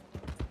healer.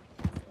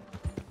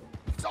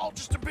 It's all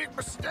just a big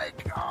mistake.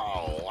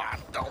 Oh, I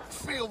don't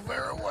feel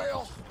very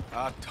well.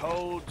 I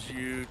told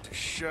you to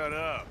shut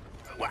up.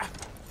 What?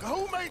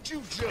 Who made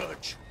you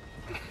judge?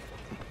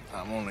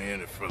 I'm only in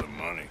it for the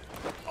money.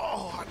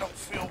 Oh, I don't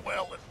feel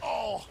well at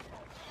all.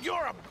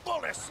 You're a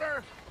bully,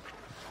 sir.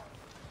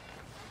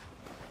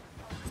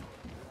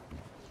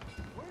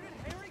 Where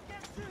did Harry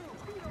get to?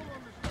 He don't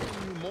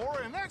understand you more,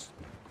 and that's...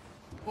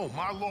 Oh,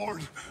 my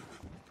lord.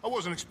 I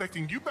wasn't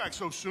expecting you back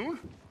so soon.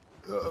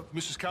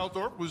 Mrs.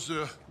 Calthorpe was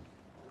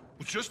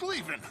just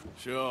leaving.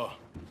 Sure.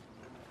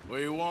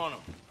 Where you want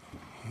him?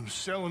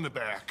 Cell in the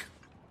back.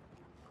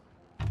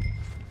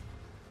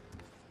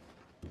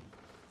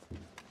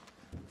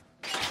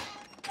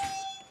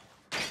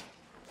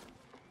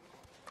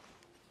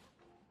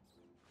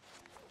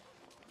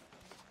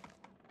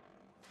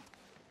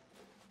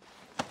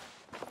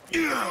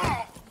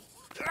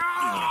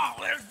 Oh,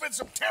 there's been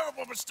some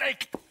terrible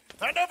mistake.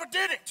 I never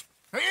did it.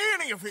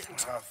 Any of it.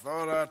 I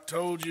thought I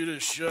told you to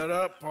shut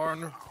up,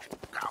 partner.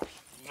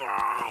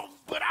 Oh,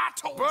 but I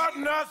told you. But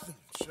nothing.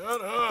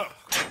 Shut up.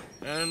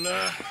 And,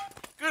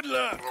 good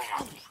luck.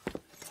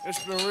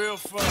 It's been real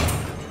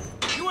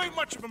fun. You ain't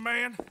much of a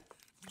man.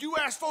 You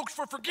ask folks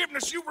for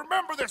forgiveness, you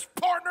remember this,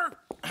 partner?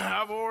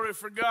 I've already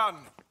forgotten.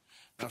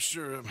 Now,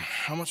 sure,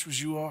 how much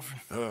was you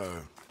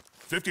offering?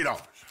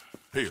 $50.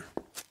 Here.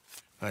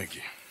 Thank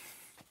you.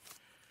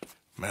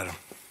 Madam.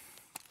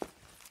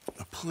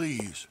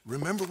 Please,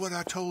 remember what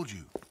I told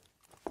you.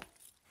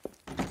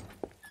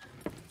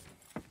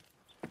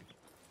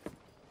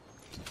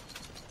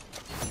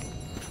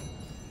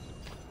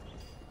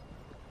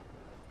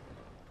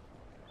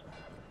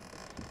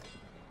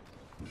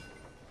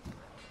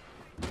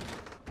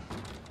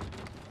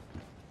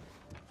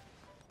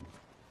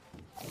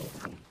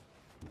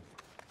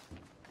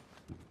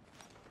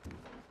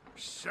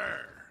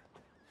 Sir.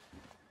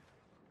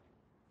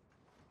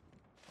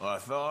 Well, I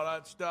thought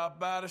I'd stop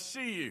by to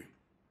see you.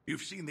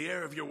 You've seen the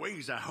error of your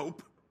ways, I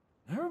hope.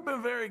 Never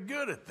been very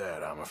good at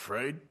that, I'm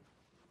afraid.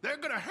 They're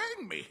gonna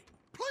hang me.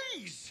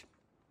 Please.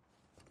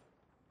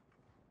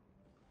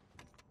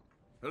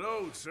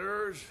 Hello,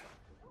 sirs.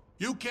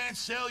 You can't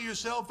sell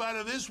yourself out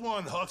of this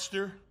one,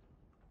 huckster.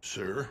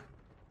 Sir.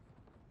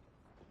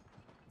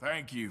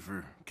 Thank you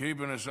for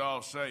keeping us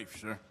all safe,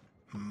 sir.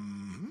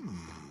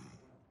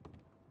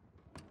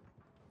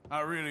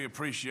 I really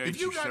appreciate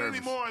If you your got service.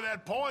 any more of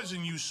that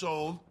poison you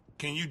sold,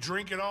 can you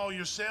drink it all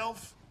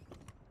yourself?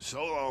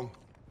 So long.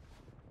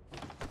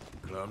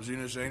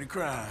 Clumsiness ain't a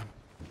crime.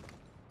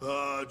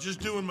 Just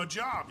doing my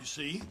job, you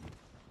see.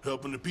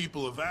 Helping the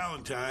people of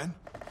Valentine.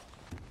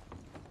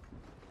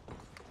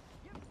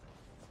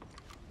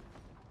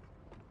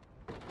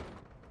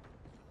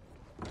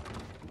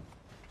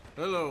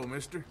 Hello,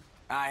 mister.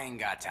 I ain't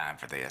got time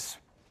for this.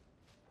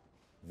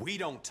 We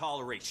don't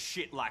tolerate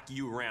shit like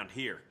you around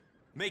here.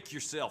 Make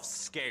yourself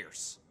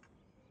scarce.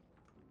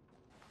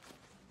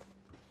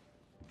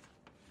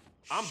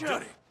 I'm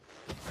Shut it.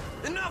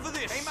 Enough of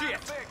this shit!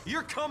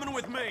 You're coming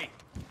with me!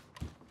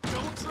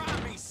 Don't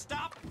try me!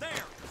 Stop there!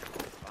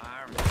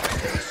 Fire me.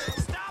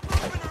 Stop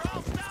moving or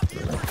I'll stop you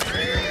for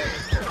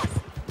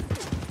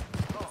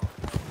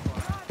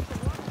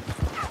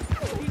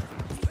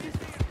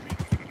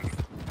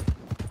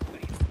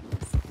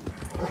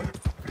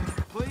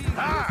Please.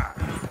 Ah!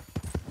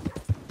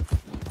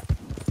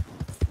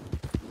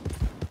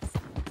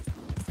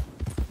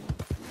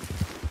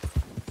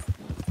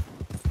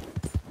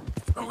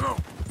 Go, go!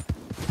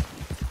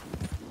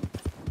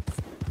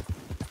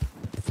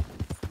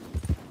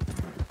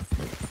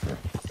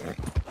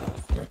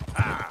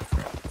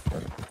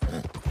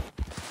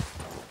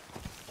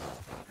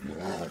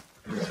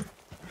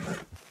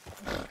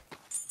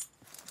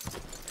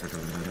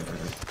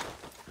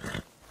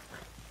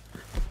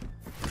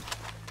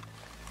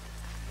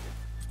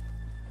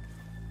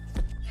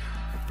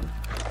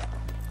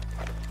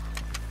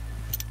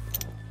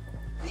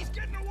 He's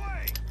getting away.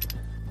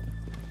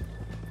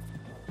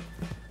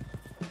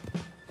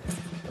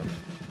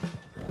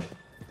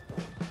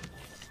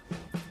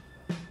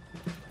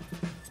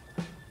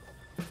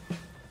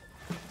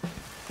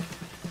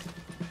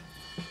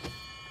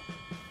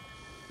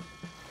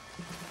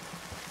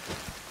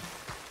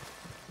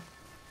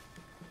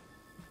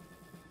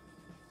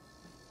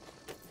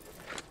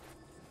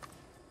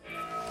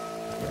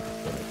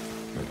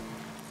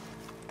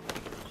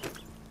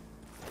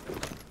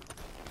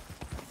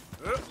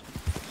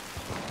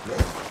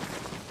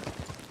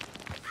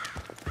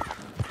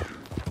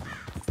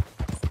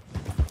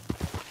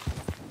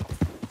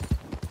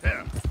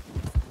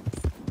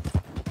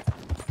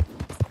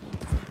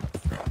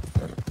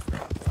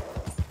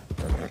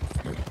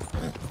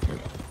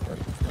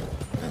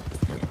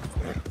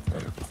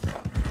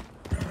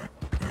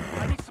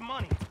 I need some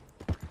money.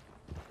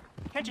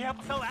 Can't you help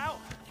a fella out?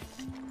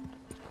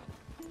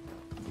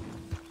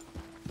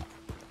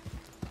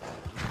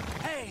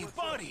 Hey,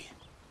 buddy!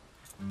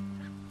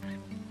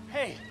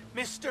 Hey,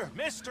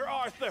 Mr.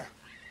 Arthur!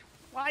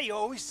 Why are you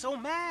always so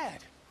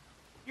mad?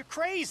 You're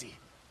crazy.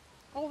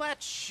 All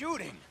that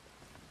shooting.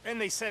 And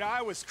they said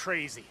I was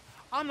crazy.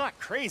 I'm not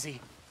crazy.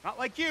 Not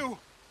like you.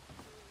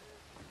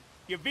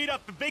 You beat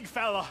up the big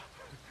fella.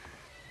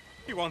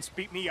 He wants to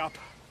beat me up.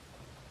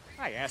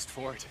 I asked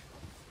for it.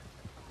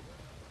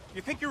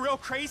 You think you're real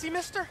crazy,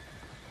 mister?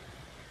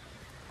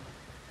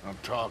 I'm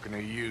talking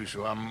to you,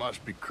 so I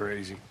must be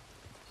crazy.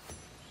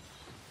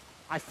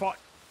 I fought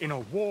in a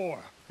war,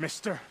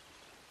 mister.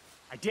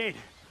 I did.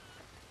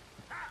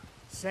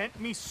 Sent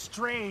me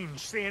strange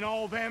seeing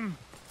all them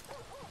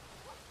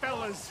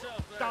fellas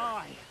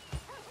die.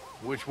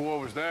 Which war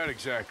was that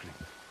exactly?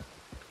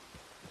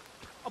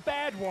 A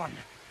bad one,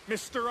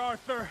 Mr.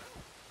 Arthur.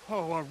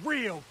 Oh, a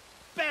real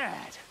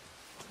bad.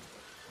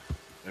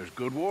 There's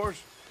good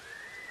wars?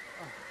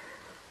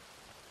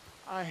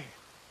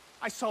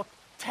 I saw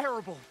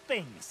terrible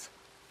things.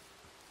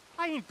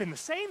 I ain't been the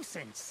same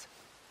since.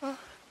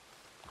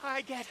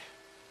 I get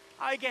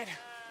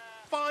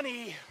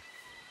funny.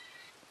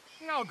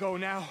 I'll go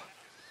now.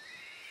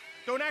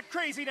 Don't act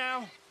crazy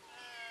now.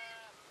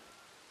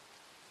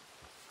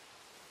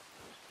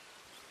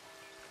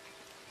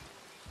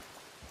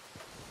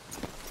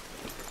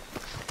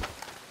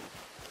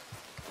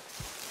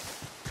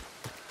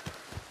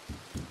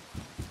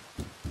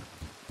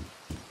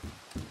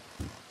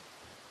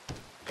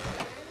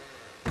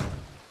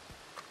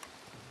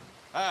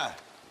 Ah,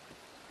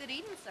 Good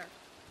evening, sir.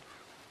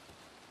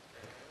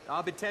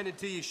 I'll be tending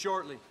to you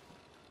shortly.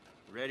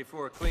 Ready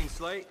for a clean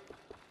slate?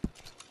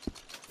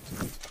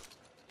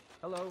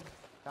 Hello,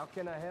 how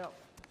can I help?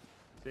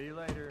 See you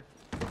later.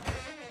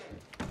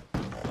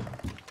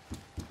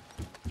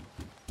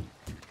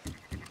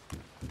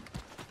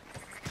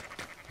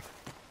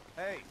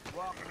 Hey,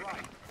 walk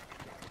right.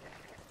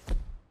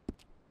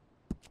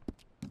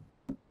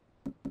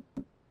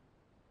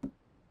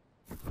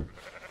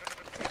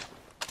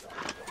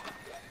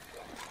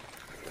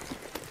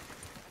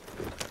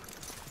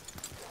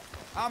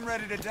 I'm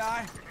ready to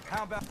die.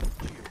 How about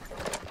you?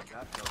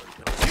 That fella's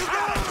You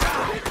gotta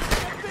die!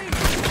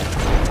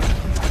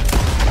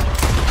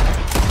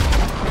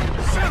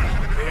 Son of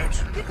a bitch!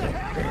 Get the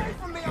hell away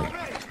from me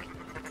already!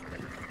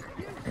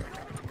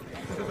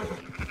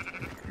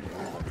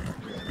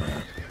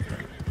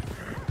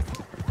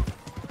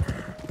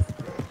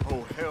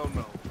 Oh, hell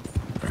no.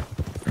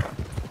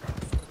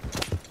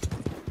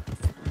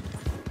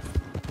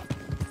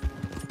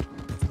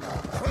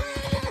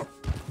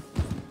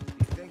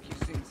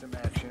 Some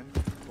action.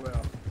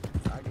 Well,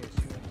 I guess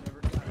you ain't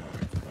never got it.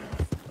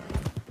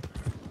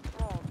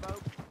 Come on,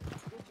 folks.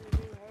 Get your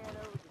new hand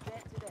over the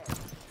deck today.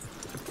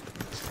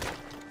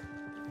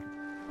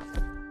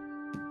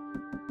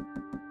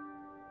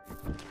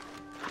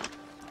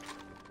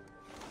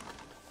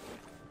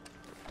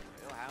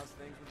 Well, how's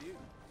things with you?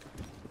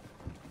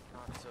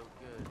 Not so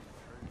good.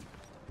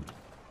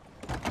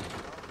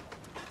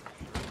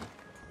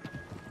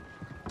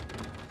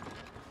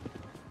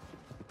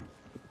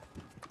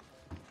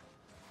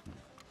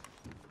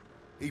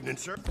 Evening,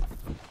 sir.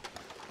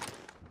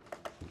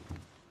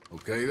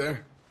 Okay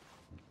there?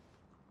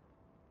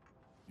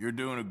 You're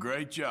doing a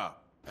great job.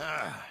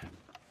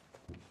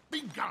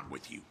 Be gone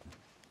with you.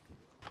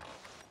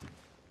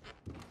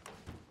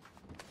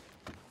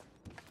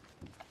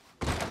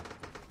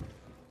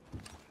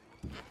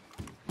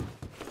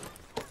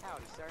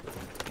 Howdy, sir.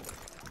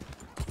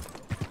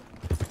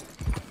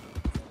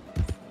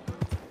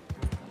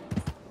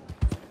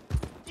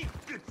 You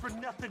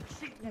good-for-nothing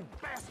cheating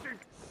bastard!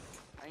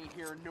 I ain't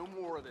hearing no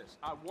more of this.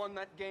 I won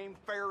that game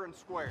fair and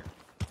square.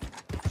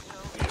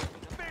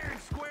 Fair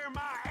and square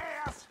my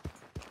ass!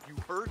 You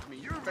heard me.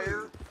 You're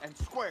fair and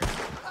square.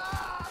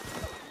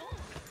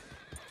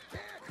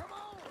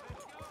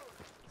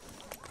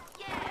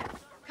 Yeah,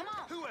 come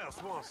on! Who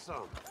else wants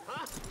some?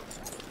 Huh?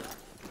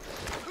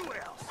 Who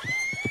else?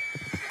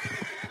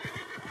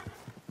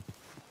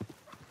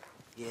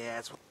 Yeah,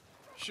 that's...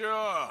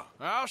 Sure,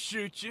 I'll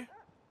shoot you.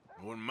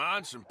 Wouldn't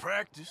mind some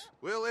practice.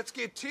 Well, let's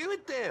get to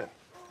it then.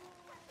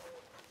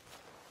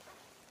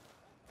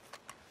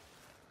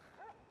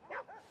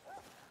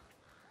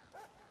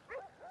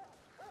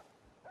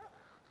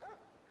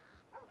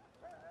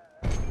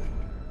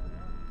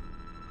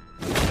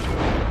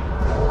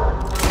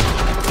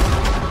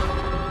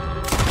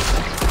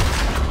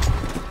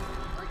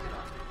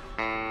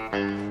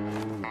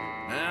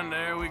 And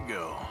there we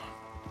go.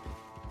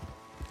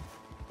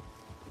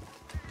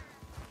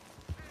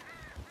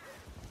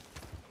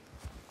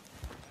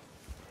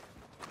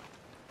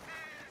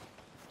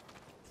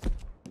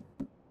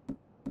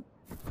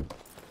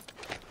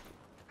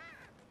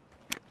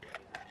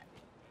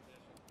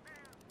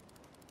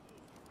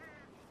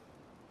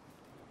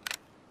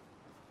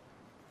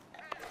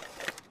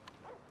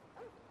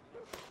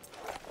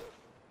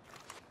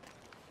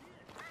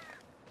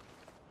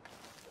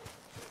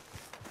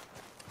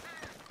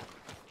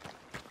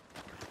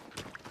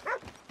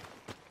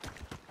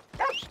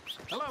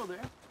 Hello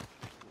there.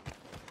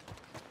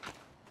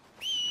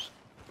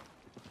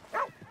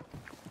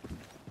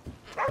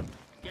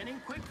 Get in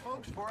quick,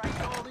 folks, before I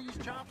call these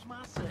chops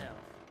myself.